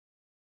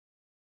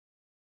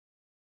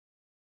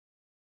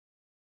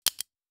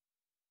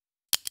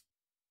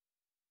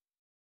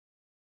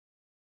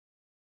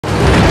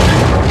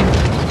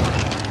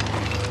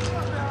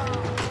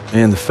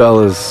Me and the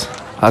fellas,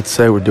 I'd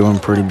say we're doing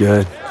pretty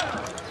good.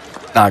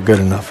 Not good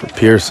enough for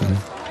Pearson,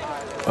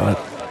 but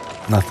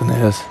nothing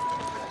is.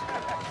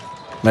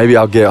 Maybe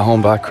I'll get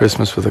home by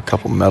Christmas with a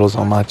couple medals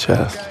on my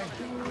chest.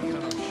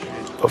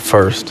 But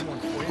first,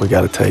 we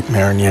gotta take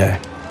Marigny.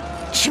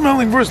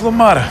 Schmeling versus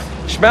LaMotta.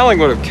 Schmeling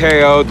would have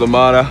KO'd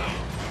LaMotta.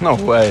 No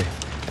way.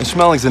 And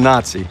Schmeling's a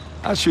Nazi.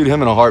 I'd shoot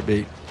him in a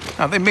heartbeat.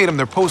 Now, they made him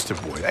their poster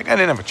boy. That guy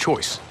didn't have a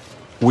choice.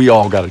 We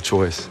all got a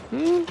choice.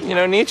 You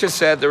know, Nietzsche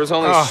said there was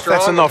only strong...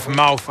 That's enough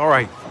mouth. All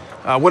right.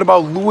 What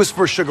about Lewis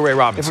versus Sugar Ray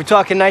Robinson? If we're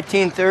talking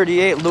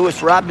 1938,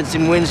 Lewis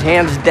Robinson wins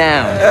hands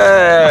down.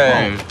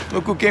 Hey!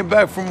 Look who came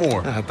back for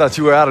more. I thought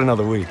you were out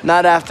another week.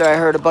 Not after I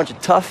heard a bunch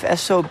of tough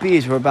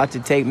SOBs were about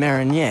to take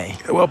Marigny.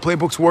 Yeah, well,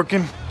 playbook's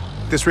working.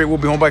 At this rate, we'll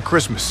be home by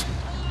Christmas.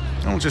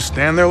 Don't just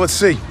stand there. Let's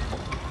see.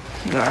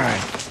 All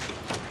right.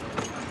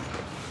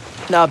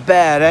 Not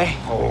bad, eh?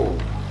 Oh.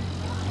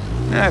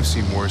 I've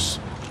seen worse.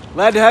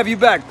 Glad to have you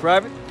back,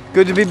 Private.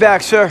 Good to be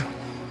back, sir.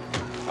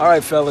 All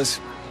right, fellas.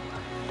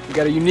 We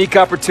got a unique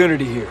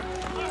opportunity here.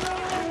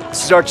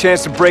 This is our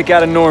chance to break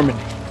out of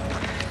Normandy.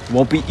 It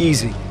won't be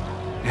easy.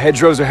 The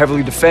hedgerows are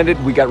heavily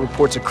defended. We got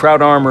reports of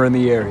Kraut armor in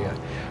the area.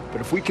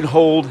 But if we can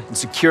hold and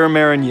secure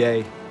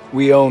Marigny,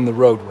 we own the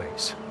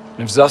roadways.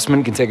 And if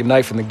Zussman can take a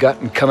knife in the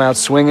gut and come out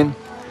swinging,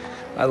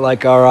 I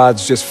like our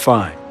odds just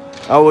fine.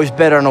 I always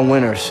bet on a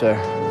winner, sir.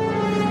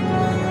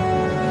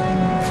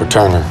 For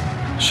Turner,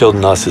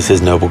 shielding us is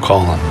his noble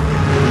calling.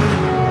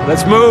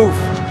 Let's move!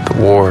 The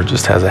war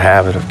just has a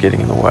habit of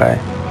getting in the way.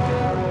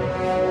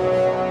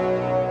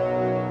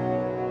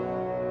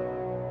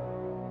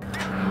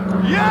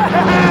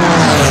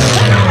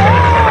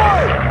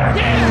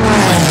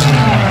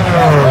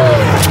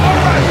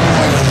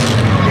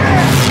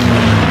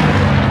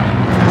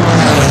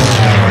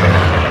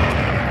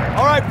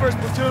 All right, first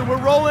platoon, we're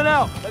rolling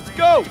out. Let's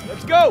go!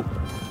 Let's go!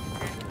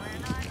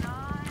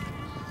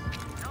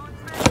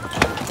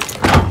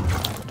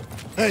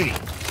 Hey.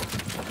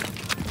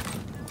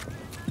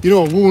 You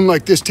know, a wound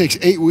like this takes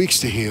 8 weeks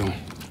to heal.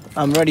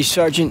 I'm ready,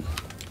 Sergeant.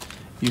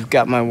 You've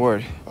got my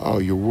word. Oh,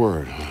 your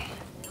word, huh?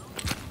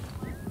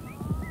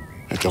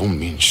 That don't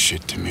mean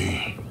shit to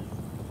me.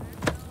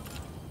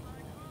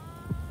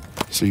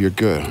 So you're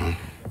good, huh?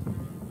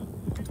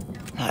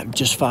 I'm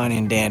just fine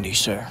and dandy,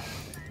 sir.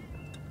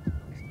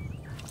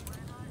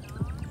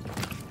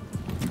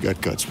 You got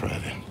guts,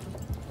 Private.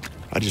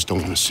 I just don't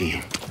want to see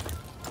them.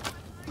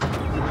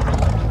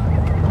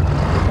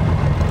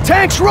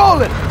 Tanks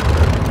rolling!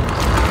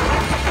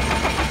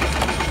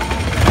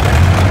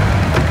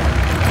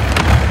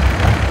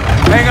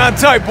 Hang on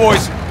tight,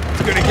 boys.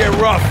 It's gonna get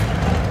rough.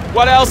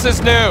 What else is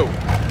new?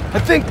 I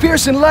think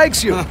Pearson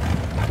likes you.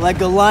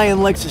 Like a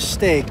lion likes a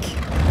steak.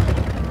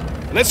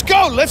 Let's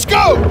go! Let's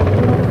go!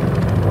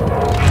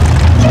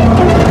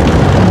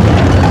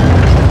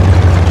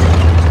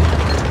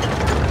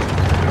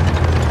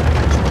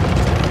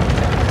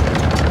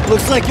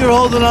 Looks like you're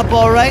holding up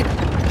all right.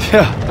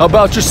 Yeah, how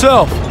about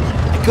yourself?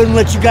 Couldn't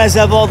let you guys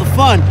have all the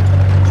fun.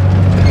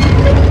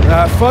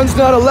 Fun's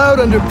not allowed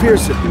under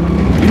Pearson.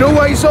 You know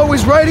why he's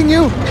always writing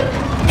you?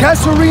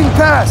 Kasserine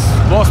Pass.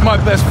 Lost my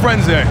best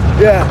friends there.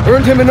 Yeah,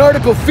 earned him an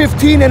Article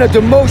 15 and a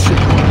demotion.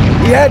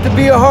 He had to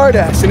be a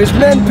hard-ass, and his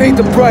men paid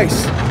the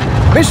price.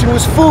 Mission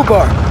was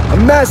Fubar, a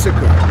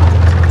massacre.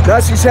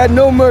 Nazis had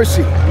no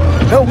mercy.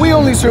 Hell, we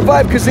only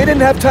survived because they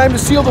didn't have time to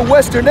seal the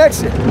western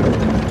exit.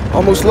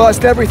 Almost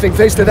lost everything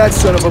thanks to that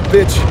son of a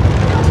bitch.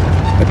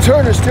 But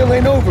Turner still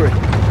ain't over it.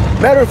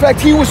 Matter of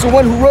fact, he was the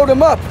one who wrote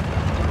him up.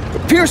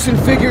 But Pearson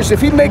figures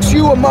if he makes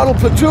you a model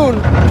platoon,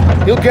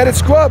 he'll get it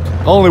scrubbed.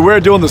 Only we're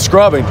doing the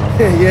scrubbing.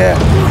 Yeah,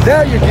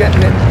 now you're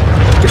getting it.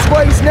 It's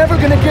why he's never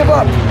gonna give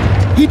up.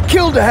 He'd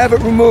kill to have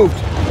it removed.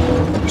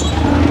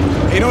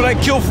 Hey, you know what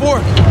I'd kill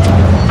for?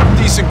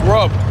 Decent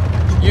grub.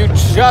 You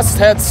just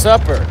had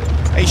supper.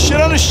 Hey, shit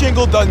on a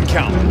shingle doesn't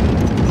count.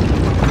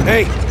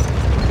 Hey,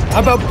 how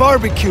about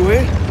barbecue,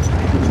 eh?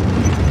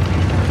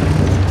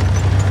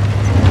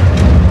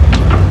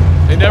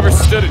 They never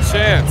stood a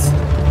chance.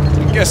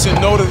 I'm guessing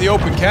no to the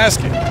open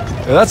casket.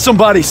 Yeah, that's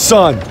somebody's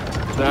son.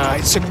 Nah,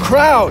 it's a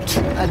crowd.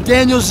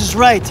 Daniels is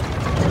right.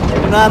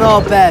 We're not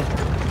all bad.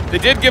 They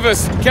did give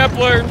us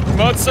Kepler,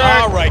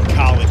 Mozart. All right,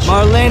 college.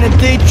 Marlene and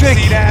Dietrich.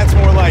 See, that's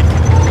more like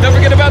it. Don't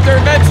forget about their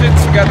inventions.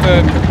 We got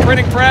the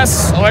printing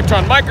press,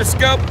 electron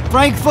microscope.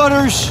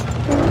 Frankfurters.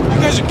 You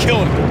guys are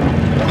killing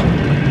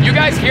me. You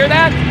guys hear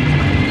that?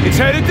 It's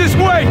headed this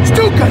way.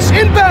 Stukas,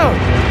 inbound!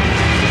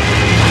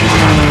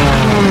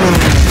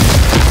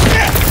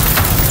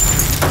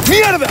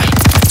 Me out of that!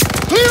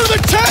 Clear the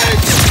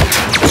tanks!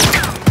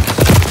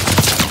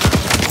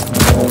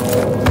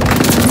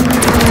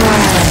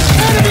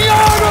 Enemy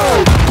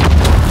armor!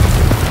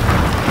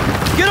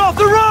 Get off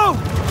the road!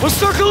 We'll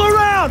circle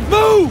around!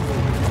 Move!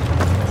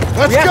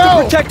 Let's We have go!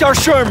 to protect our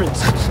Shermans.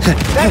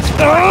 That's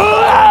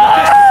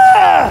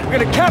We're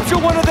gonna capture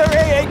one of their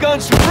AA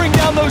guns to bring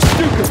down those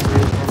Stukas.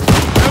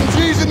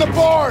 MG's in the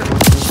barn!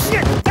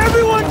 Shit!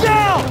 Everyone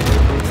down!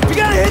 We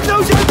gotta hit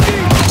those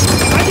MGs!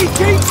 I need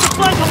teams to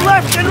flank them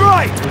left and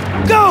right!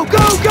 Go,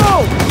 go,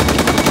 go!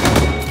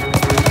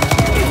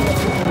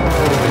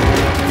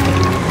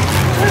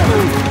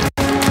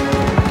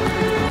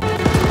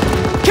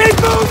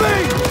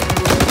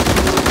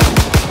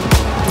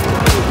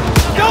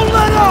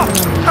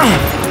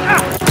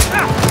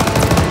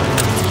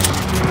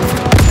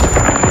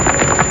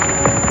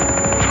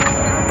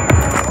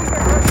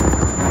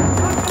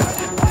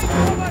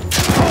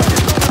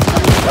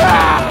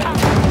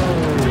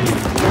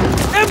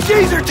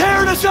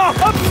 Eyes up!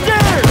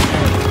 Upstairs!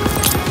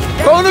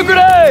 Throw the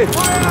grenade!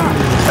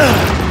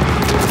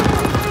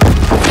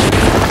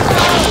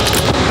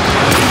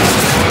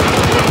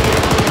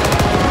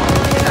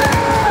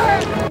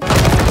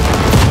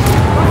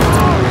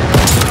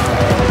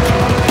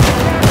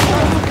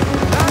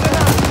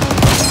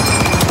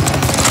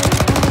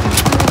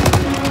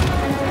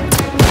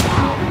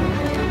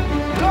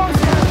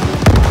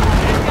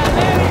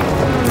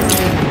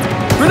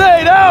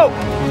 Grenade out!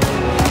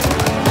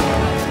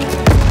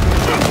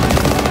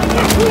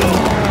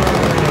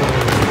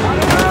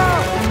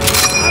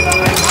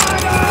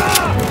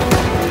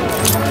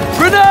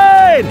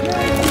 Grenade!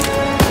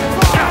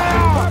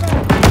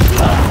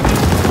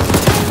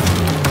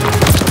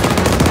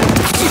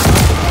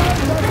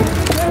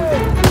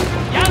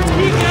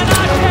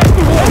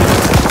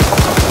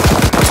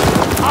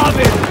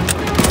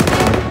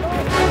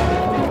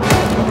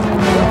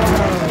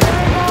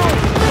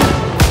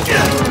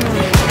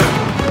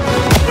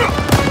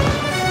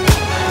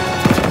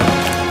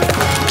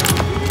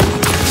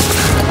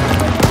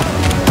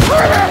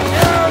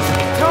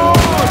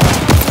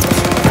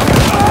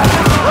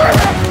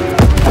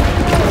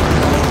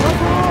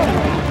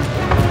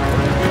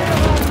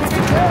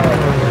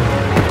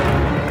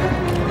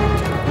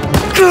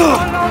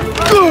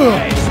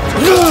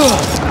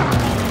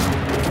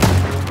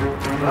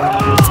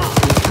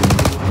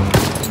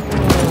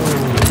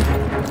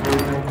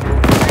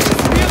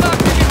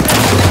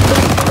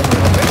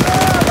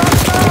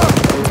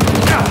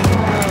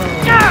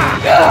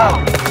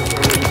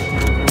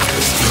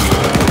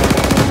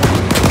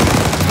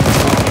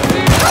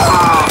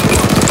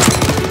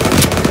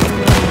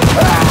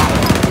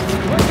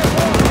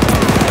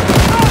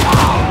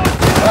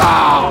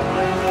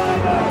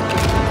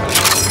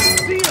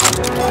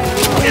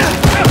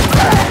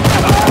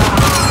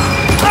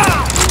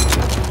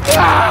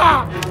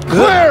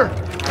 Clear!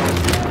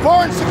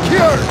 Barn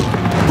secured!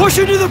 Push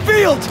into the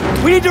field!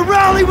 We need to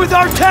rally with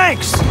our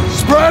tanks!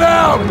 Spread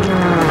out!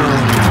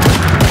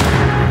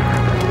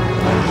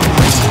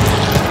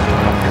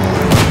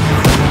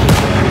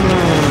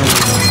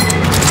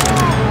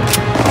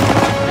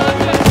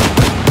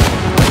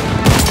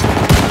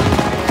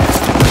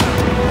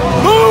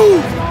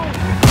 Move!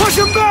 Push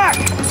them back!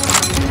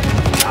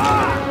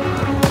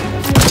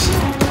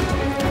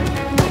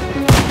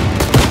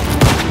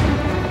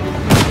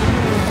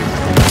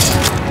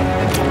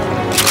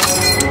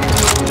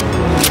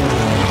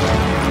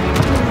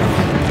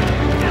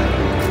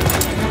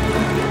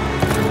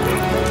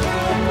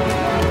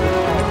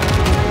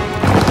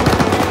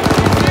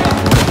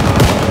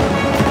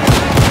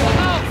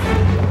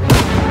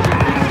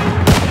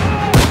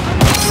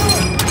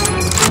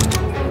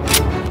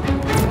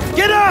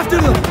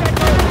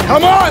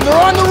 Come on, they're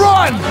on the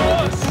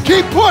run!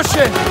 Keep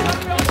pushing!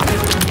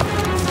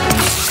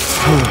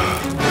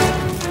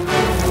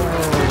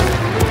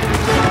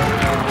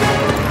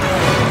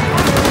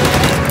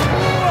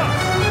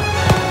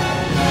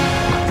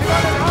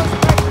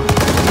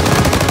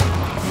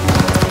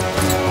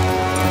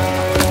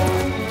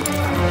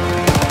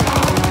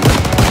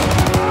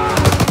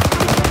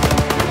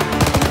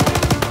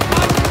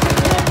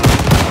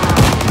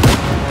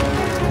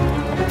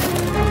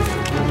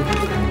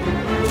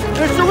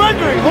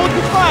 Hold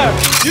your fire!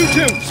 You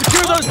two,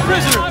 secure those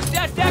prisoners!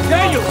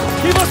 Daniel,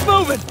 keep us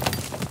moving!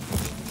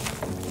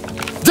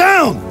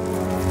 Down!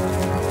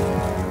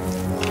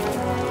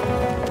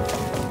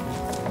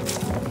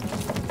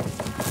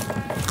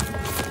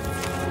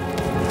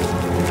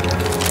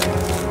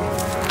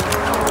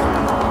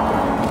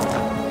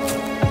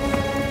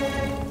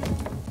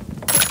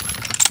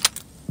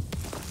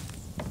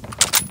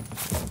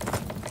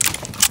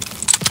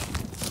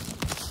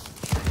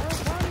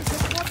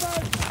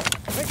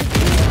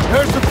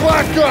 There's the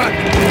black gun!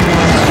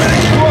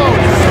 Getting close!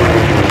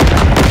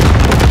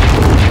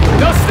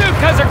 Those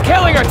Stukas are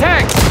killing our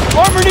tanks!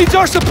 Armor needs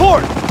our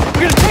support!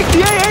 We're gonna take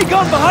the AA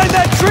gun behind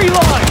that tree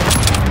line!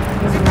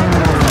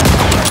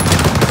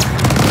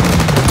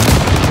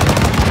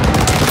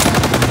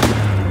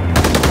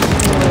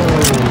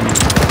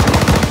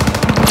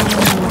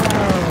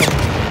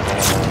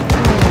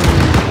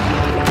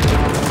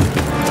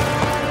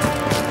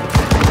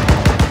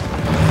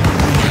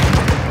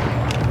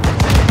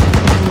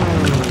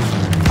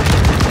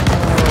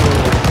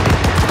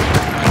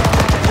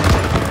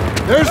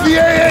 There's the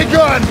AA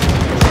gun!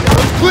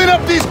 Let's clean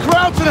up these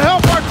crowds and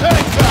help our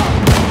tanks out!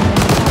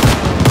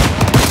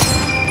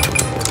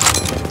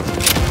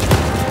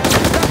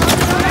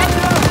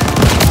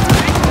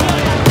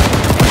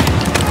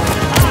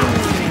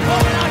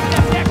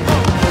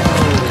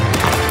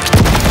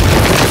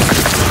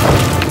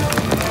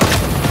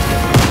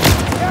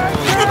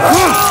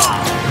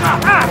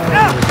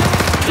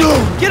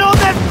 Get on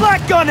that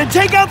flak gun and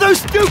take out those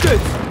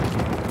Stukas!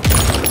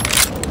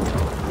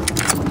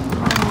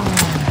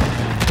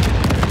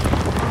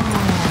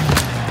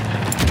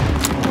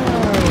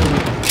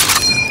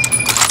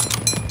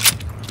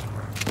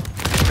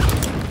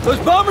 Those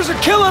bombers are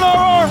killing our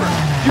armor!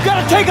 You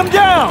gotta take them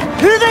down!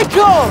 Here they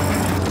come!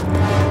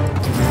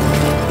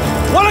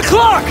 1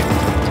 o'clock!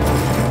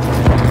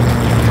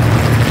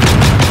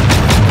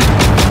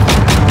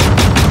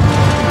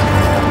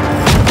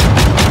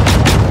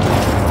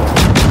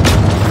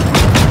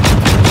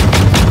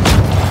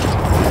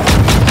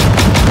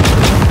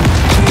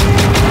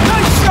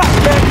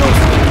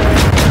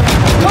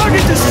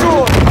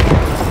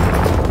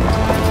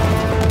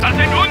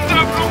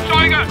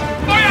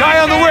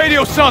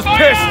 sounds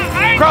pissed.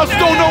 Crowds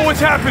don't know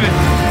what's happening.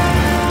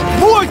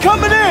 More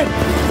coming in!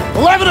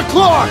 11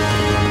 o'clock!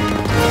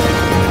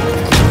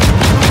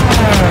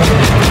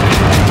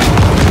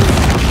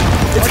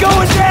 It's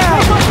going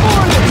down!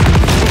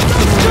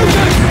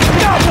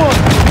 Got one!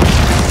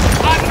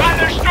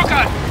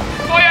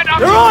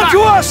 They're on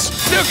to us!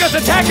 Stuka's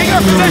attacking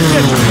our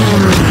position!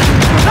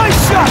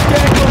 Nice shot,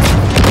 Daniels!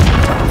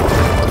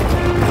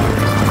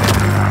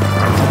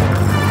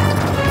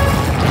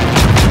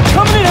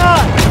 Coming in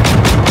hot!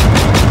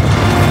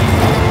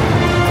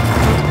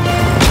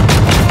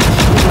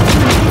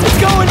 It's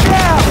going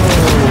down!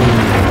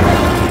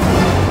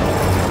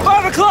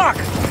 5 o'clock!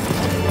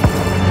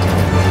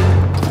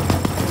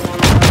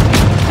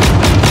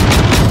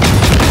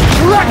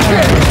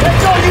 Direction!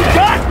 That's all you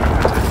got?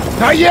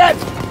 Not yet!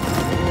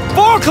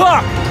 4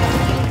 o'clock!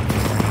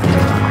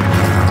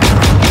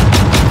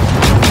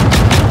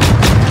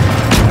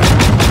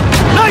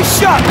 Nice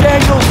shot,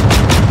 Daniels!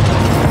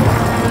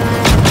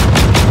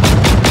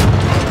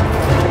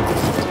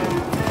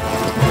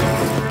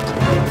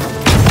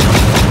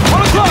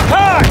 1 o'clock,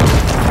 high!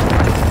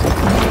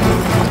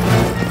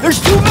 There's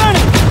too many!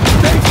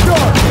 Stay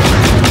sharp!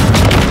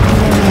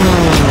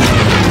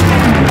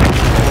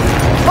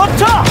 Up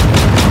top!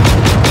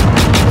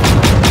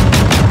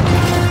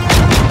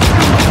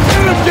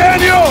 Hit him,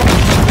 Daniel!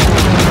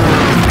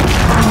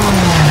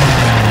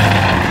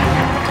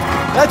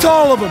 That's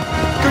all of them.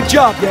 Good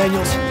job,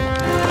 Daniels.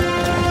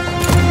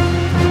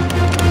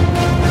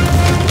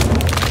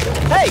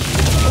 Hey,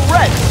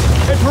 Perez!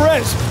 Hey,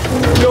 Perez,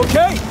 you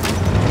okay?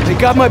 They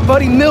got my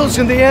buddy Mills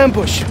in the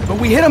ambush, but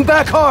we hit him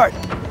back hard.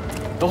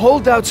 The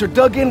holdouts are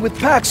dug in with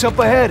packs up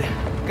ahead.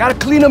 Gotta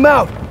clean them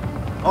out.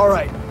 All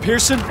right,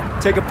 Pearson,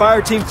 take a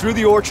fire team through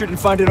the orchard and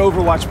find an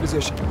overwatch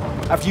position.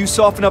 After you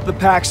soften up the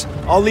packs,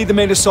 I'll lead the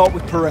main assault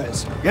with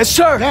Perez. Yes,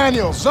 sir!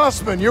 Daniel,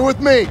 Zussman, you're with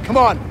me. Come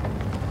on.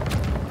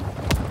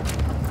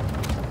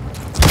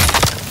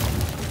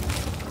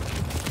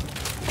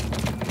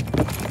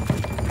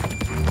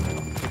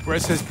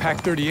 Brett says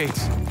pack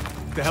 38s.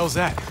 The hell's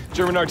that?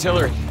 German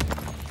artillery.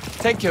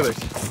 Tank killers.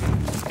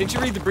 Didn't you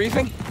read the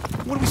briefing?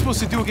 What are we supposed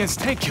to do against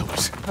tank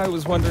killers? I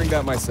was wondering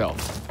that myself.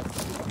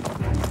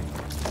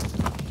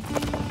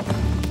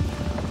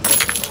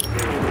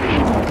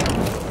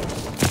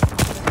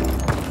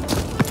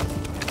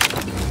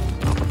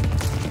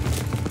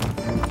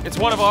 It's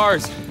one of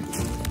ours.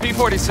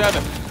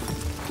 P-47.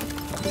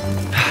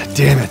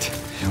 Damn it.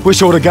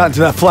 Wish I would have gotten to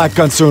that flak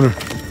gun sooner.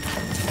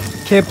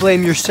 Can't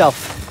blame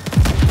yourself.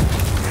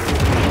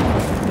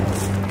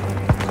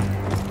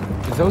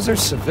 Those are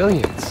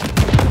civilians.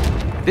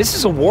 This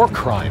is a war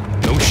crime.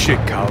 No shit,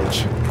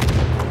 College.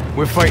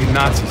 We're fighting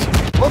Nazis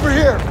here. Over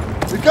here.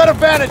 We've got a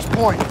vantage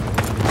point.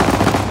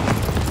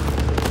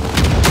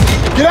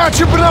 Get out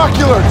your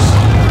binoculars.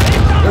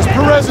 There's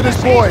Perez and his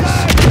boys.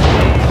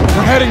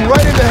 We're heading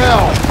right into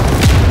hell.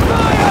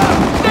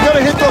 We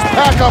gotta hit those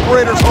pack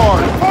operators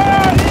hard.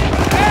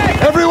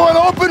 Everyone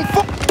open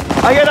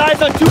I got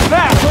eyes on 2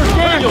 packs. Where's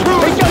Daniel?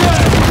 There's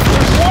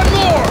one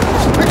more.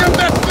 Pick up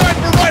that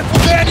sniper rifle,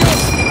 Daniel.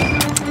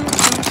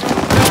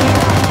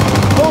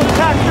 Both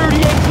pack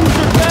 38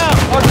 cruisers down.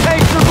 Our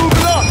tanks are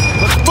moving up.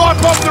 Let's block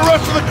off the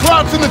rest of the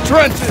Krauts in the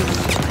trenches.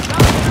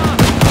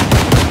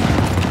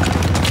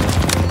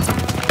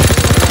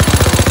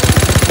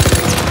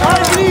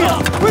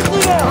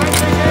 Quickly now!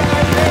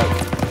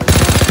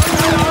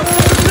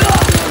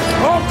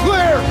 All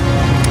clear.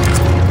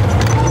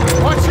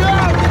 Watch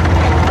out.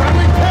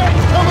 Friendly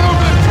tanks coming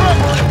over the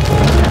trench.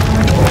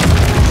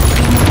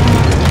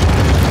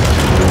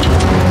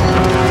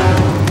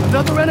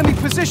 Another enemy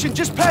position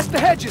just past the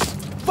hedges.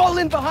 Fall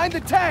in behind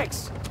the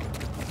tanks.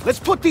 Let's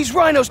put these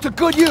rhinos to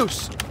good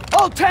use.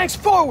 All tanks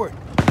forward.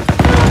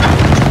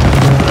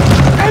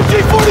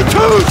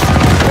 MG-42s!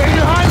 Stay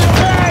behind the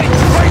tanks.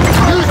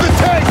 Use the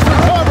tanks for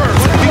cover.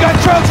 We got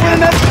trucks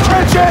running at the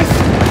trenches!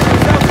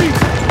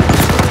 Southeast!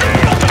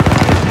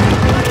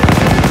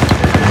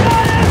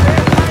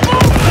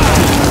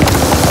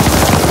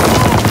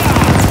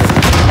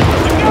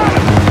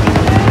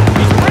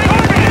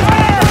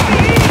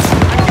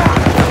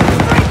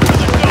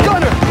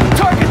 Gunner,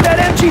 target that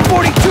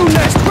MG-42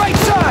 nest, right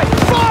side!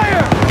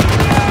 Fire!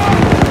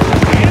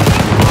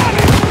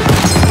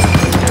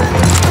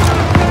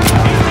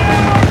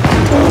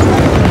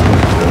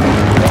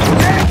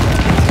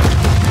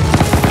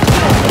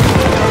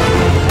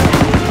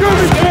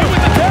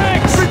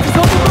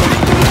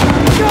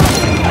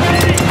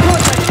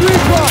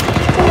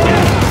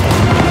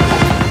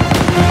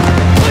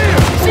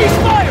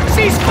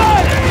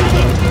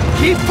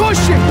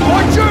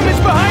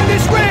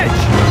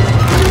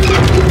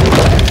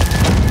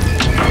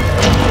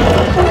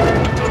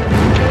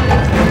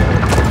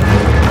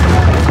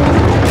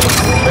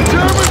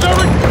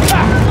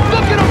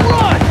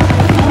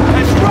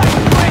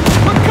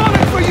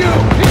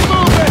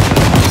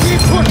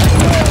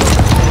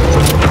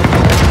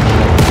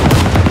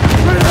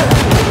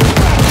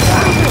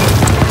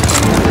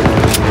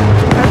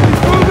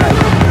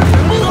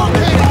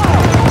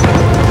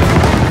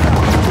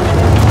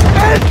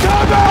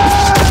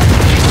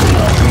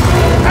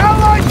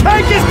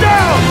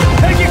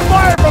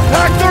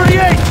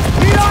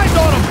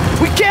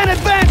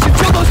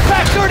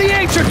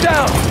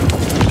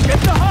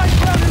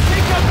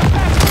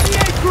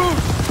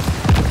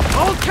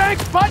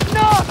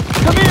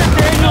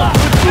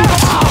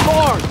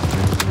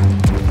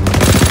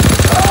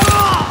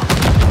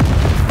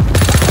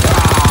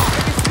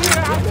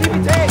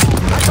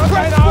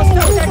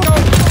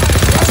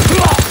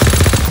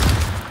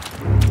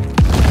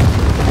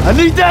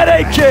 Need that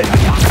aid kit!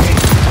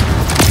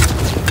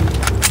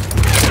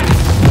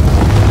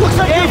 Looks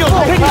like Daniel,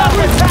 pick up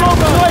that smoke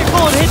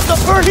rifle and hit the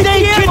first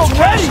aid kit's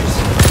ready!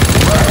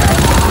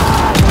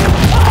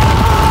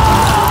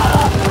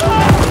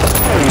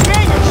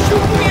 Daniel,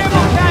 shoot the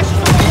ammo cache!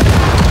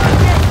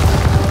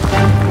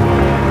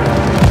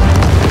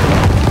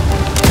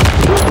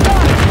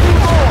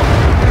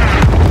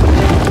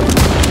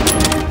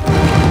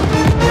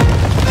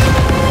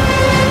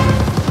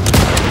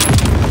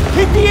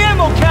 Hit the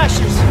ammo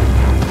caches!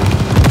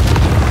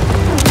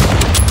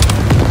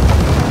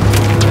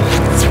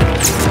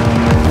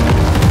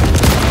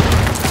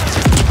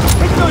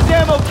 Hit those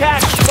ammo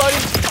caches, buddy!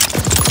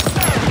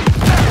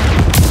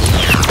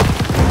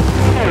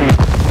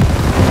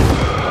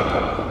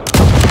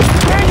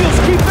 Daniels,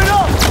 keep it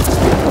up!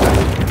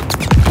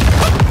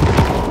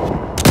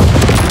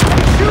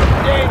 Shoot,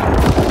 Daniel!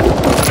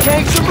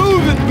 Tanks are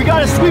moving! We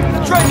gotta sweep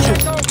the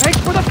trenches! Thanks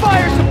for the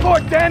fire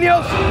support,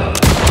 Daniels!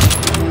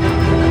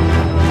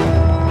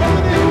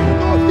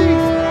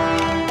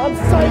 I'm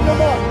sighting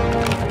them up!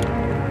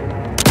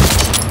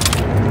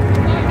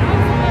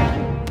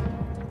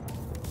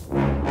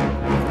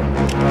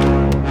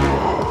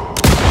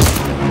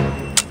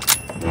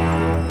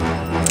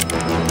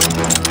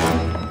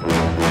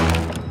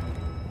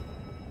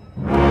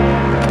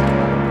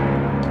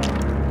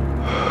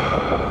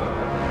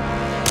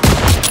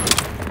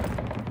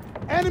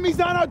 Enemies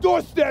on our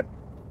doorstep!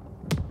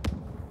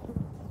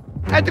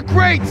 At the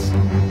crates!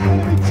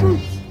 Enemy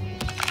troops!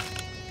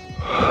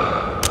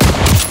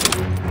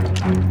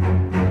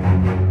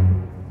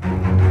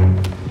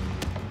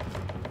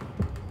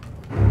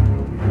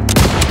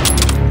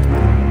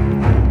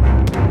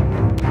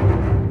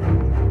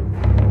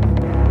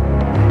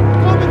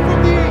 Coming from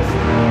the east!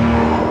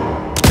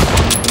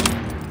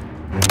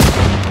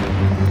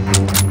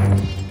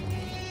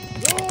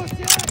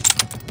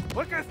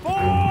 Looking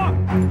for!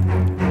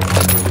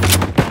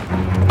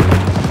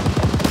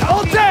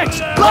 All tanks!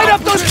 Light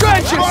up those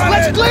trenches!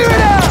 Let's clear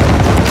it out!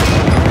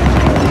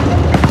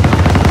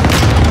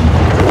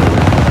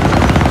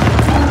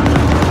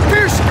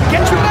 Pearson,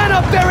 get your men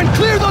up there and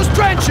clear those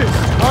trenches!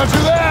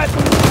 Roger that!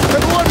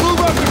 Everyone move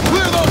up and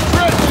clear those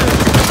trenches!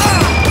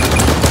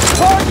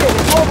 Target,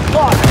 12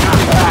 o'clock!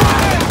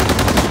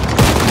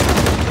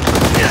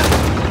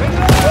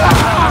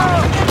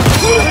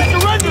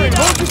 Surrendering!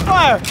 Hold your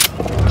fire!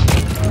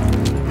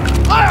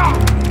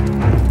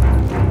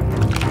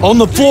 On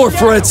the floor,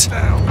 Fritz!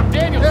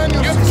 Daniel,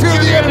 secure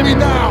the enemy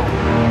now!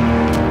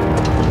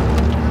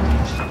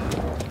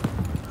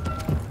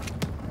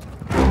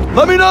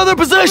 Let me know their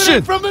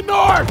position! From the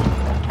north!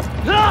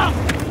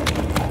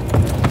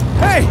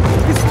 Hey,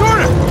 it's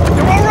Turner!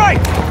 You're all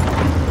right!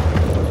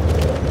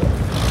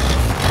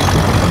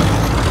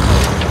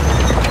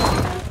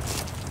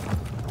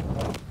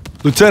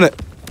 Lieutenant!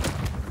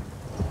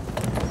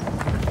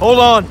 Hold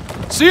on!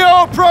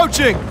 CO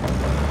approaching!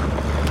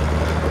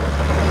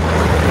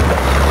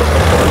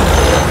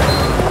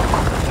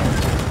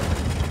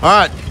 All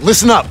right,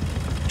 listen up.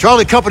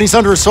 Charlie Company's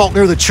under assault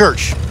near the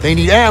church. They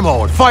need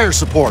ammo and fire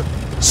support.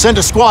 Send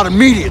a squad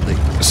immediately.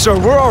 Sir,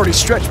 we're already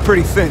stretched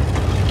pretty thin.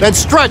 Then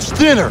stretch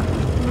thinner.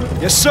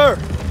 Yes, sir.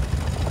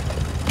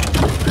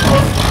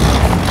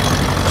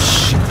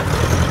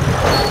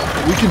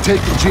 We can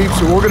take the jeep,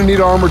 so we're gonna need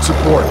armored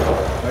support.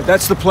 All right,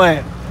 that's the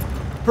plan.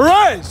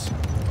 Perez!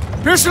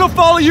 Pearson will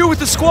follow you with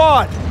the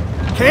squad.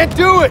 Can't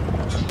do it!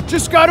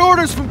 Just got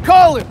orders from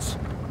Collins.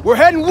 We're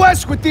heading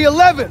west with the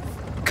 11th.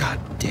 God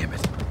damn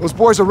it. Those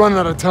boys are running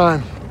out of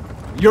time.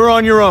 You're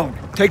on your own.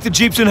 Take the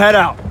jeeps and head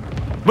out.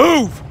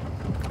 Move!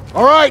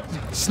 All right,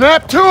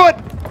 snap to it!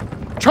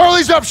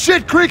 Charlie's up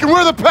Shit Creek and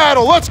we're the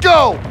paddle. Let's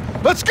go!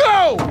 Let's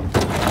go!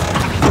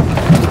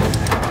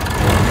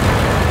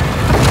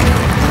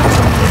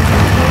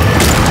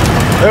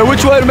 Hey,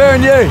 which way to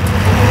Marigny?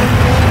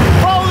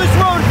 Follow this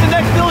road to the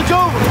next village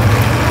over.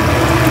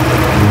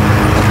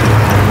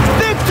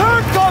 Big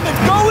turn coming!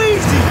 Go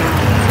easy!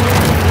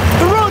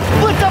 The road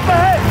splits up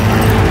ahead!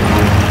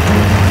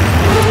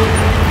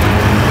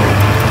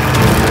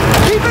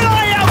 Keep an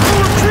eye out for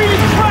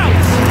retreating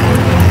Krauts!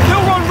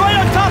 They'll run right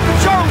on top of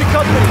Charlie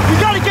Company! We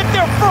gotta get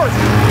there first!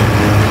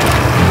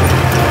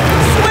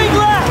 Swing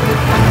left!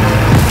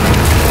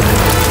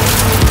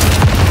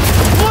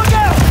 Look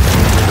out!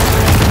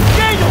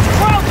 Daniel,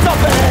 Krauts up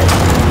ahead!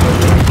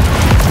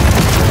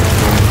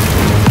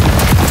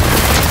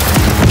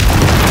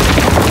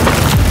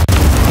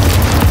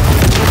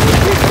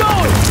 Keep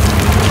going!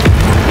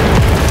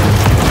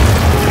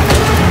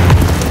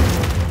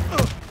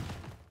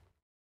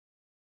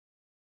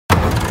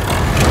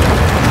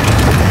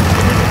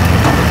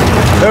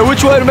 Hey,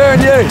 which way to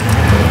Marigny?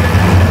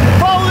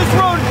 Follow this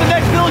road to the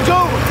next village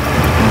over.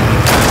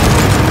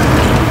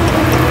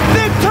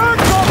 Big turn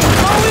coming!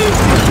 Go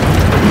easy!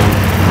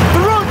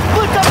 The road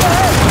splits up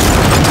ahead!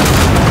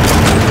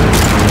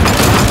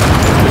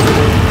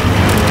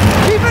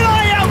 Keep an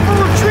eye out for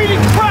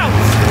retreating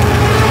Krauts!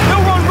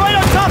 They'll run right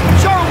on top of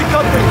Charlie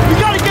Company! We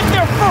gotta get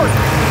there first!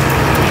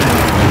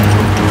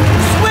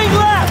 Swing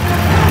left!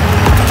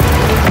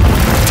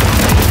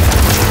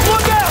 Look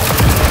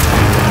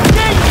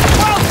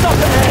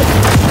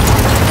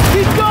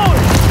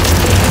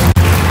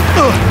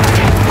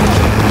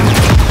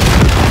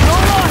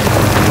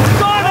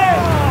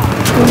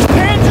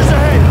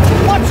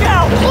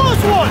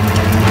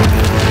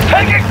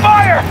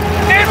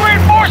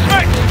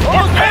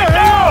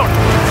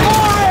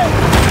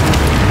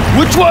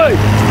Which way?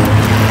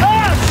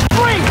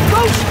 Straight!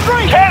 Go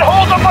straight! Can't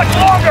hold them much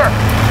longer!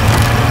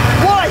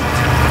 Right!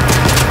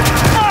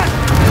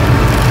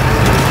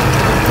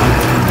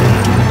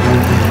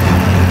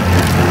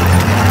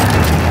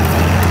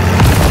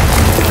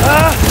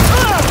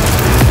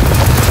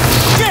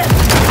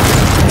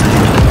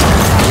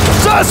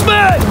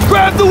 Suspect!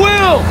 Grab the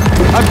wheel!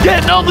 I'm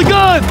getting on the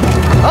gun!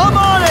 I'm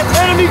on it!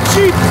 Enemy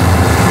chief!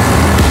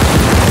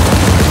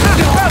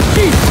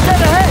 Chief,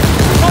 dead ahead!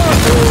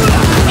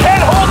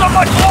 Can't hold them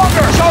much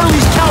longer!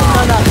 Charlie's counting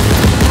on us!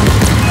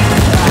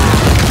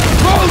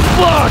 Road's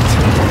blocked!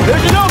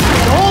 There's an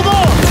opening! Hold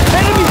on!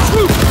 Enemy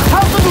troops!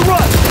 Out on the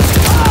run!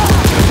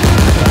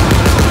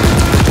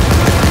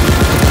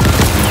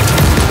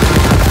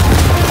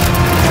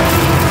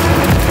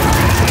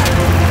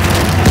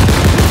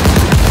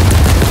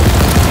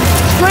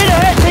 Straight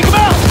ahead! Take him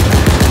out!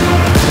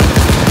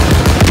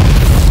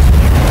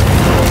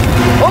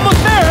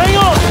 Almost there! Hang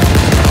on!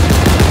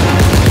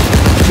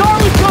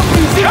 Charlie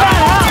Company! See that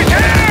house?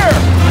 Here!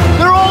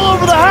 They're all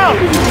over the house!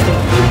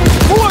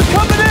 More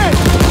coming in!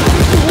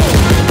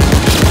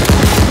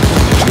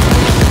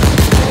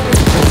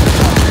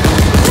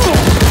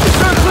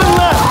 Circling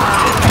left!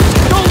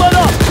 Don't let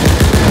up!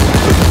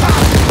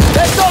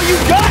 That's all you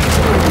got?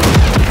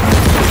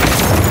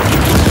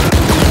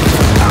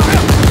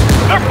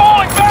 They're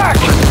falling back!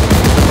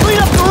 Clean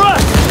up the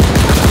rest!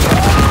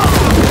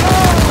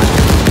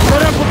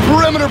 Set up a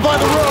perimeter by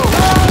the road.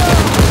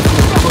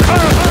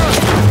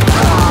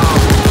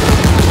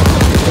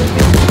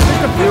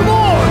 Just a few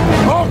more!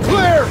 All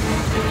clear.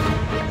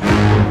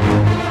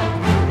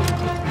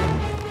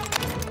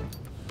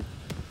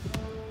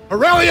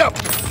 Rally up.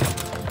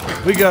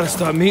 We gotta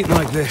stop meeting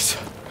like this.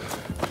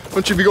 Why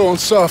don't you be going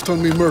soft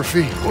on me,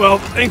 Murphy? Well,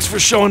 thanks for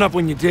showing up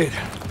when you did.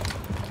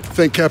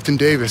 Thank Captain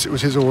Davis. It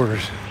was his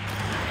orders.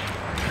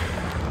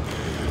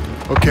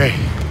 Okay.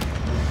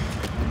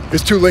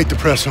 It's too late to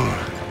press on.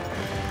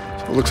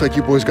 So it looks like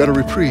you boys got a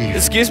reprieve.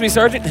 Excuse me,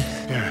 Sergeant?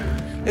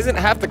 Yeah. Isn't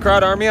half the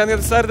crowd army on the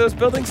other side of those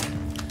buildings?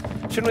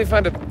 Shouldn't we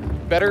find a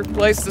better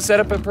place to set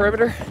up a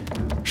perimeter?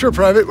 Sure,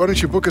 Private. Why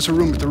don't you book us a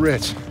room at the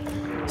Ritz?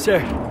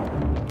 Sir.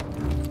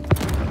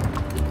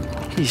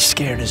 He's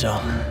scared as all.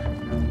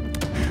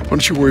 Why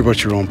don't you worry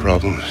about your own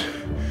problems?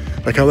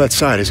 Like how that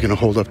side is gonna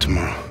hold up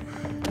tomorrow.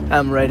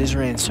 I'm right as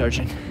rain,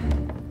 Sergeant.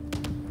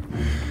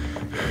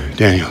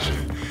 Daniels,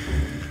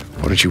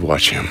 why don't you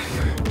watch him?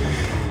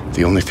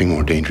 The only thing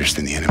more dangerous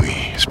than the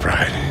enemy is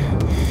pride.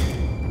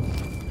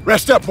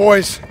 Rest up,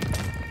 boys.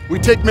 We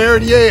take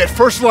Marigny at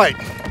first light.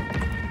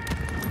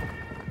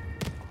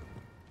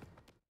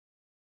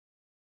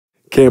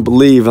 Can't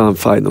believe I'm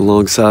fighting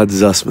alongside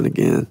Zussman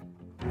again.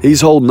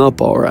 He's holding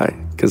up all right,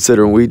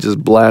 considering we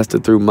just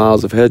blasted through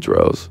miles of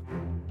hedgerows.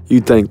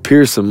 You'd think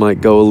Pearson might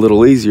go a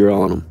little easier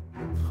on him.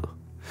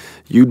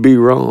 You'd be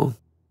wrong.